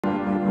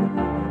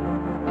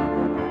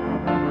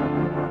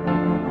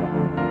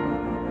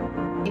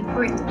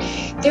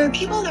important. There are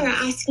people that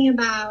are asking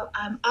about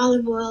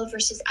olive oil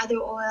versus other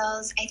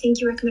oils. I think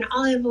you recommend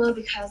olive oil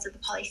because of the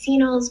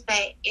polyphenols,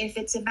 but if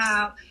it's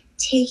about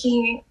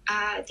taking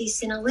these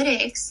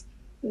senolytics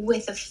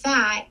with a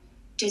fat,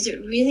 does it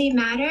really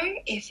matter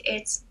if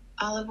it's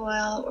olive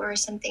oil or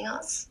something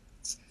else?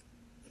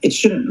 It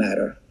shouldn't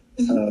matter.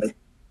 Mm-hmm.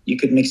 You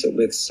could mix it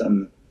with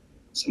some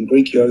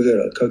Greek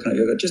yogurt or coconut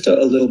yogurt, just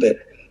a little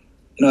bit.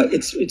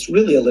 It's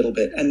really a little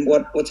bit. And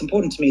what's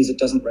important to me is it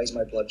doesn't raise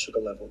my blood sugar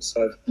levels.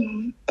 So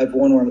I've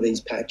worn one of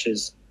these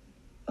patches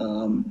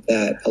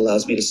that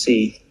allows me to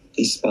see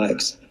these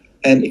spikes.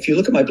 And if you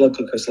look at my blood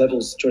glucose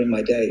levels during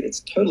my day, it's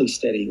totally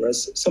steady.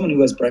 Whereas someone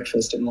who has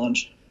breakfast and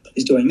lunch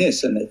is doing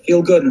this, and they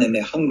feel good, and then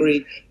they're hungry,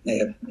 and they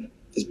have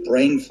this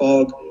brain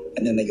fog,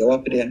 and then they go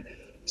up again.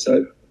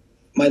 So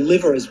my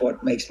liver is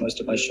what makes most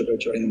of my sugar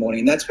during the morning,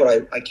 and that's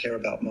what I care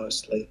about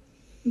mostly.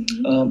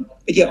 Mm-hmm.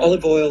 But yeah,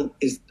 olive oil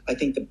is, I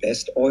think, the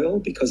best oil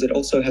because it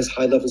also has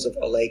high levels of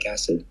oleic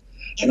acid,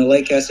 and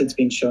oleic acid's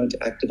been shown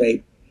to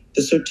activate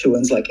the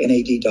Sirtuins like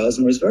NAD does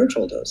and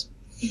Resveratrol does.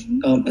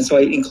 Mm-hmm. And so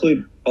I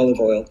include olive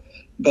oil.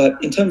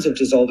 But in terms of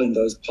dissolving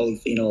those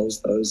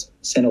polyphenols, those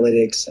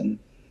senolytics and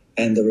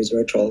the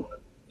resveratrol,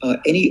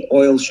 any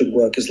oil should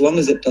work as long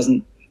as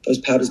those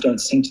powders don't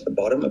sink to the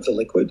bottom of the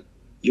liquid.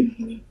 You're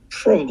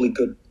probably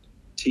good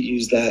to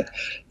use that.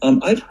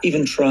 I've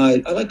even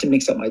tried, I like to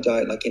mix up my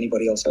diet like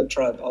anybody else. I've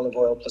tried olive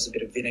oil plus a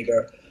bit of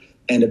vinegar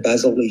and a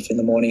basil leaf in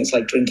the morning. It's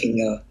like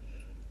drinking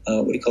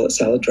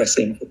salad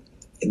dressing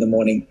in the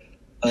morning.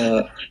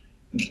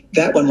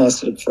 That one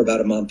lasted for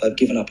about a month. I've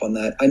given up on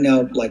that. I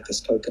now like this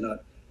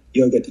coconut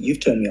yogurt that you've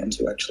turned me on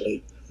to,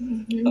 actually.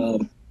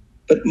 Mm-hmm.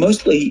 But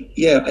mostly,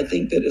 yeah, I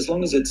think that as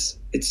long as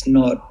it's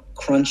not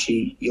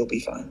crunchy, you'll be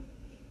fine.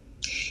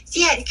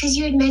 So yeah, because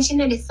you had mentioned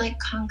that it's like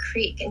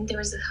concrete, and there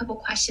was a couple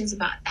questions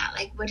about that.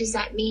 Like, what does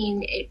that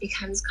mean? It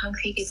becomes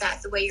concrete. Is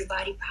that the way your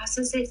body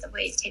processes it, the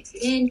way it takes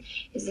it in?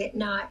 Is it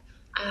not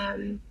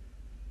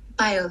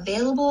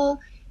bioavailable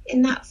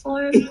in that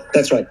form?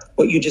 That's right.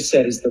 What you just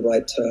said is the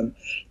right term.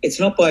 It's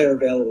not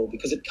bioavailable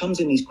because it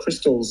comes in these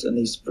crystals and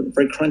these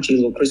very crunchy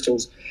little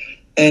crystals.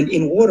 And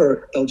in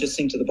water, they'll just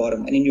sink to the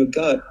bottom. And in your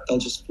gut, they'll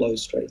just flow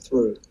straight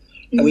through.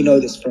 Mm-hmm. And we know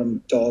this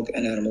from dog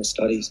and animal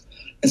studies.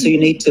 And so you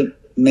need to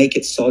make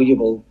it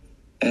soluble,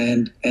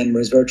 and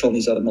resveratrol and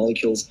these other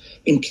molecules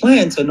in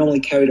plants are normally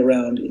carried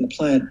around in the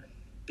plant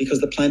because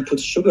the plant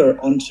puts sugar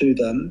onto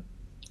them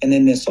and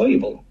then they're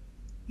soluble.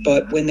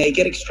 But when they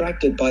get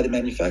extracted by the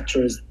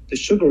manufacturers, the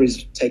sugar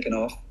is taken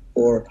off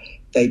or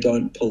they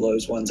don't pull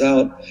those ones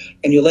out.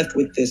 And you're left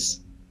with this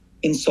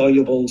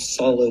insoluble,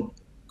 solid,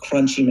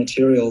 crunchy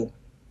material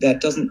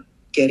that doesn't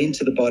get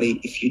into the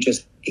body if you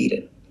just eat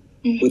it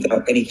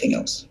without anything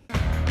else.